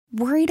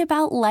Worried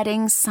about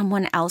letting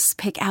someone else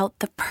pick out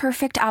the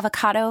perfect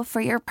avocado for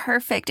your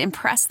perfect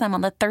impress them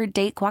on the third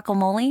date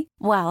guacamole?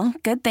 Well,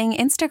 good thing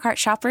Instacart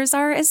shoppers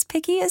are as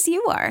picky as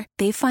you are.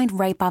 They find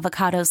ripe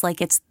avocados like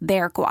it's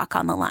their guac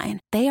on the line.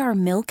 They are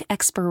milk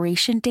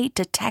expiration date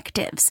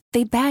detectives.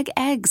 They bag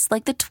eggs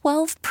like the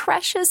 12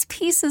 precious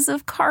pieces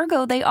of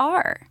cargo they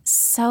are.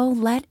 So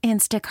let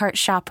Instacart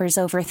shoppers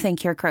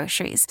overthink your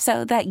groceries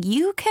so that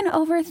you can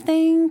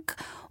overthink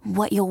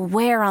what you'll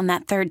wear on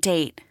that third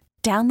date.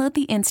 Download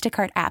the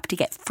Instacart app to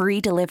get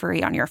free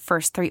delivery on your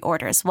first 3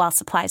 orders while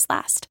supplies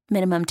last.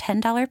 Minimum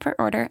 $10 per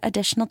order.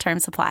 Additional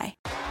terms apply.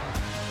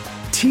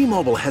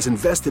 T-Mobile has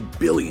invested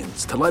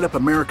billions to light up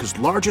America's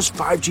largest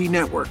 5G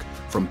network,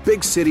 from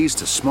big cities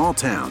to small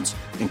towns,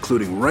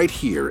 including right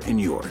here in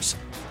yours.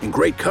 And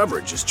great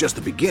coverage is just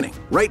the beginning.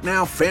 Right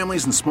now,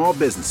 families and small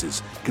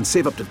businesses can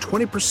save up to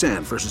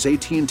 20% versus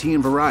AT&T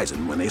and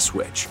Verizon when they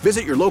switch.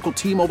 Visit your local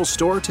T-Mobile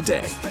store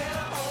today.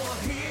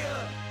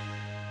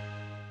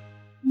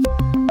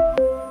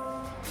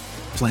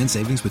 Plan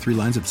savings with 3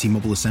 lines of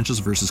T-Mobile Essentials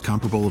versus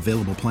comparable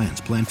available plans.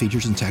 Plan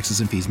features and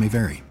taxes and fees may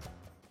vary.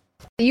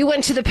 You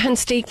went to the Penn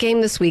State game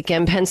this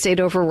weekend, Penn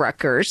State over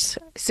Rutgers.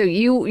 So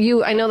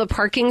I know the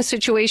parking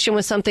situation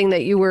was something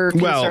that you were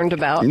concerned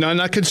about. No,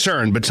 not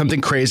concerned, but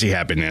something crazy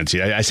happened,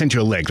 Nancy. I sent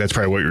you a link. That's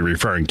probably what you're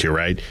referring to,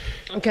 right?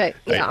 Okay,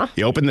 yeah.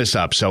 You open this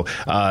up. So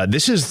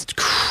this is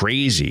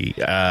crazy.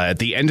 At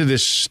the end of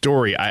this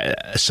story,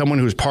 someone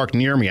who was parked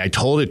near me, I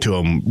told it to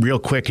him real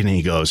quick, and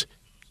he goes,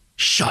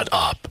 "Shut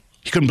up."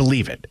 He couldn't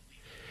believe it.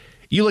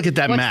 You look at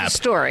that map.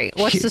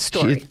 What's the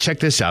story? Check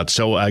this out.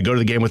 So I go to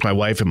the game with my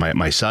wife and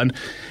my son,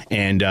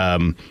 and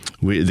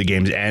the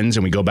game ends,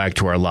 and we go back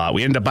to our lot.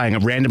 We end up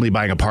randomly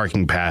buying a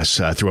parking pass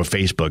through a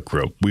Facebook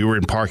group. We were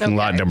in parking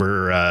lot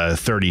number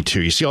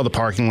 32. You see all the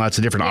parking lots,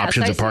 the different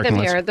options of parking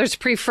lots? Here. There's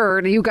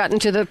preferred. You got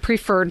into the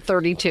preferred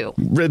 32.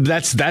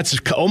 That's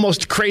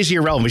almost crazy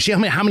irrelevant. You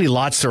see how many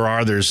lots there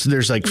are?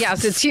 There's like...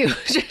 Yes, it's huge.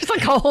 It's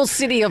like a whole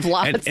city of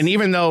lots. And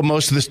even though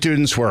most of the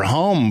students were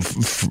home,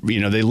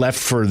 they left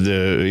for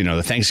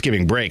the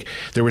Thanksgiving break,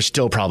 there was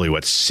still probably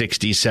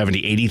 60,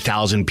 70,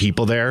 80,000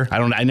 people there.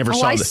 I never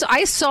saw that.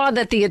 I saw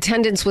that the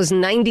attendance was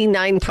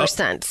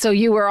 99%. So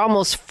you were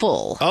almost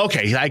full.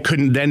 Okay, I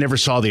never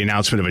saw the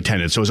announcement of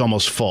attendance. So it was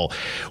almost full.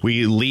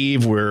 We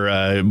leave.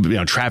 We're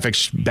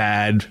traffic's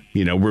bad.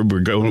 We're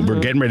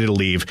getting ready to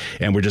leave,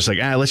 and we're just like,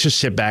 let's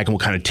just sit back and we'll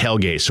kind of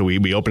tailgate. So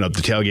we opened up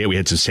the tailgate. We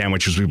had some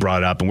sandwiches we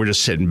brought up, and we're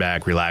just sitting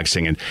back,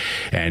 relaxing,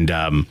 and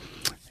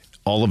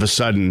all of a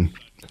sudden,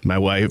 my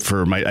wife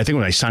I think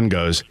my son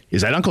goes,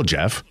 "Is that Uncle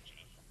Jeff?"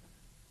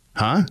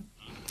 Huh?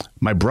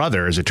 My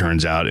brother, as it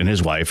turns out, and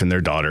his wife and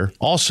their daughter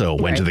also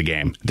went to the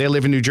game. They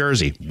live in New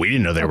Jersey. We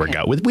didn't know they were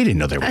going. We didn't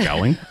know they were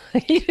going.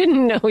 You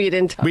didn't know. You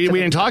didn't talk. We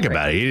didn't talk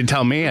about it. He didn't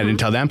tell me. I didn't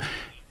tell them.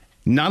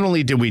 Not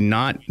only did we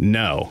not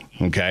know,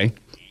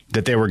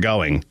 that they were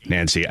going,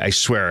 Nancy, I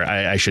swear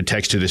I should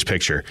text you this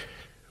picture.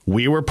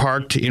 We were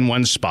parked in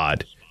one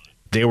spot.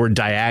 They were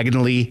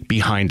diagonally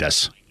behind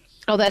us.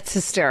 Oh, that's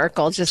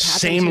hysterical. Just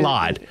same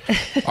lot.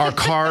 Our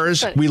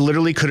cars, we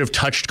literally could have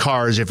touched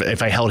cars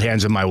if I held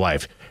hands with my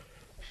wife.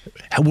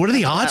 What are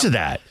the odds of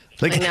that?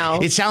 Like,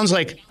 it sounds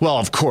like, well,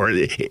 of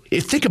course.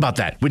 Think about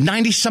that. With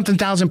 90-something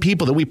thousand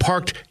people that we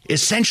parked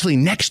essentially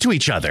next to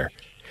each other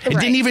and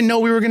didn't even know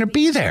we were going to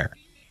be there.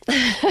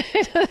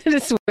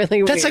 It's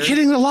really weird. That's like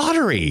hitting the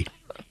lottery.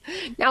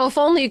 Now, if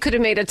only you could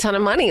have made a ton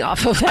of money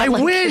off of that. I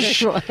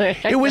wish.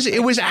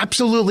 It was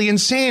absolutely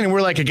insane. And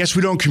we're like, I guess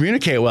we don't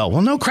communicate well.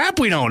 Well, no crap,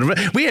 we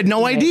don't. We had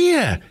no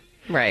idea.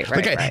 Right.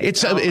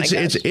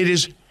 It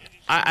is.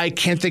 I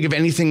can't think of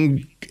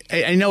anything.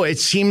 I know it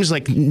seems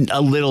like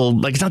a little,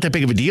 like it's not that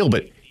big of a deal,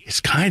 but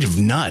it's kind of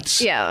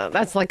nuts. Yeah,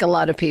 that's like a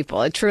lot of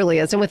people. It truly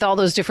is. And with all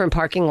those different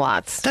parking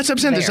lots. That's what I'm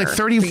saying. There's like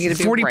 30,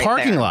 40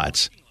 parking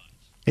lots.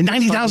 And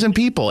 90,000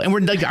 people. And we're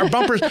like, our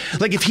bumpers,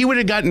 like if he would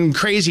have gotten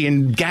crazy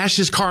and gashed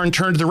his car and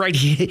turned to the right,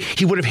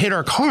 he would have hit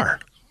our car.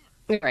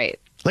 Right.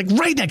 Like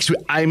right next to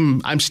it.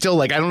 I'm still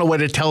like, I don't know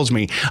what it tells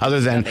me other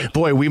than,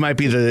 boy, we might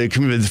be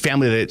the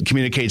family that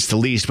communicates the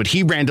least. But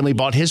he randomly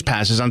bought his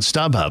passes on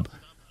StubHub.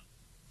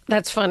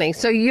 That's funny.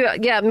 So,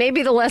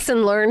 maybe the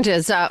lesson learned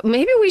is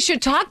maybe we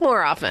should talk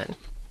more often.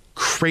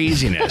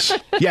 Craziness.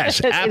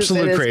 Yes,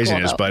 absolute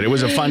craziness. Cool, but it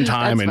was a fun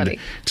time, and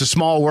it's a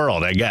small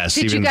world, I guess.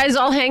 Did you guys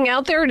all hang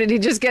out there, or did he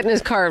just get in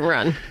his car and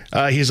run?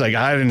 He's like,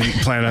 I didn't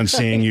plan on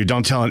seeing you.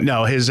 Don't tell him.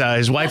 No, his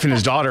wife and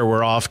his daughter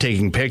were off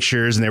taking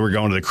pictures, and they were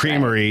going to the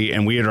creamery,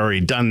 and we had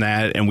already done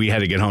that, and we had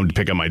to get home to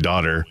pick up my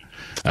daughter.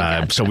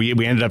 So we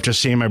ended up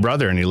just seeing my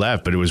brother, and he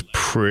left, but it was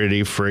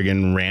pretty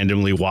friggin'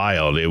 randomly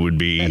wild. It would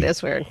be. That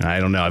is weird. I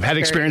don't know. I've had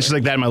experiences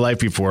like that in my life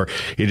before.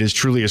 It is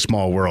truly a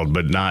small world,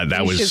 but one of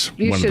the worst.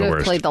 You should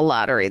have played the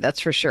lottery,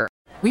 that's for sure.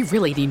 We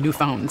really need new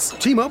phones.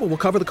 T-Mobile will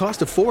cover the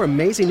cost of 4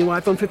 amazing new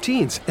iPhone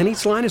 15s, and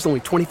each line is only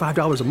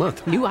 $25 a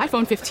month. New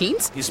iPhone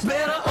 15s? It's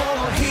better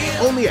over here.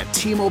 Only at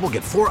T-Mobile,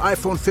 get 4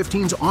 iPhone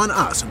 15s on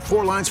us and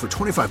 4 lines for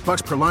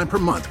 $25 per line per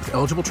month with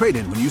eligible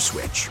trade-in when you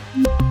switch.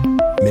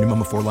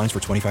 Minimum of 4 lines for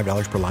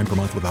 $25 per line per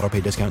month with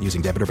autopay discount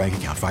using debit or bank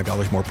account.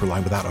 $5 more per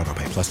line without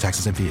autopay, plus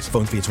taxes and fees.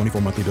 Phone fee at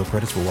 24 monthly bill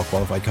credits for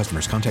well-qualified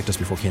customers. Contact us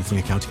before canceling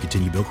account to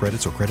continue bill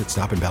credits or credit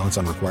stop and balance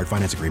on required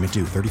finance agreement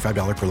due.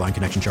 $35 per line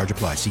connection charge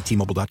applies. See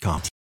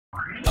T-Mobile.com.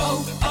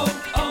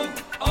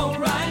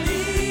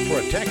 O'Reilly.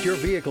 Protect your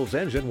vehicle's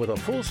engine with a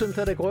full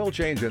synthetic oil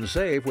change and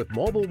save with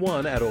Mobile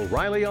One at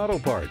O'Reilly Auto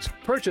Parts.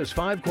 Purchase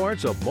 5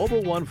 quarts of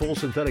Mobile One full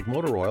synthetic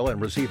motor oil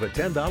and receive a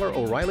 $10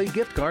 O'Reilly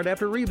gift card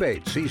after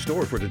rebate. See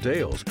store for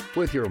details.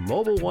 With your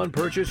Mobile One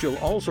purchase, you'll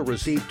also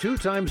receive 2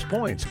 times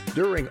points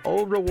during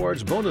O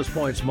Rewards Bonus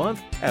Points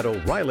Month at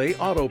O'Reilly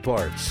Auto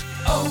Parts.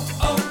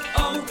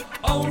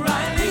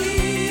 O'Reilly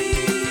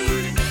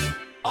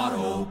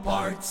Auto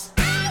Parts.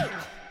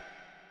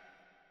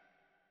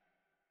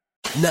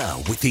 Now,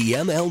 with the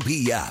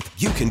MLB app,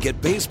 you can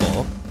get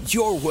baseball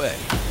your way.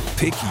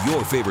 Pick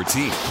your favorite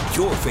team,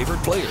 your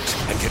favorite players,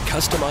 and get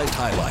customized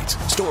highlights,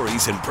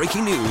 stories, and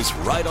breaking news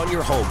right on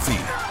your home feed.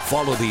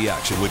 Follow the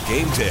action with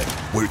Game 10,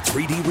 where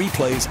 3D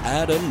replays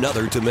add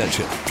another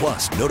dimension.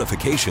 Plus,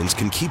 notifications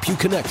can keep you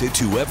connected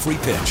to every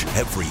pitch,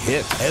 every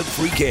hit,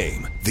 every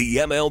game. The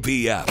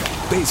MLB app.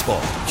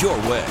 Baseball your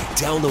way.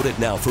 Download it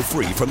now for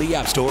free from the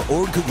App Store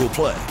or Google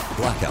Play.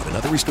 Blackout and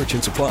other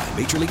restrictions apply.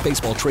 Major League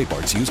Baseball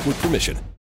trademarks used with permission.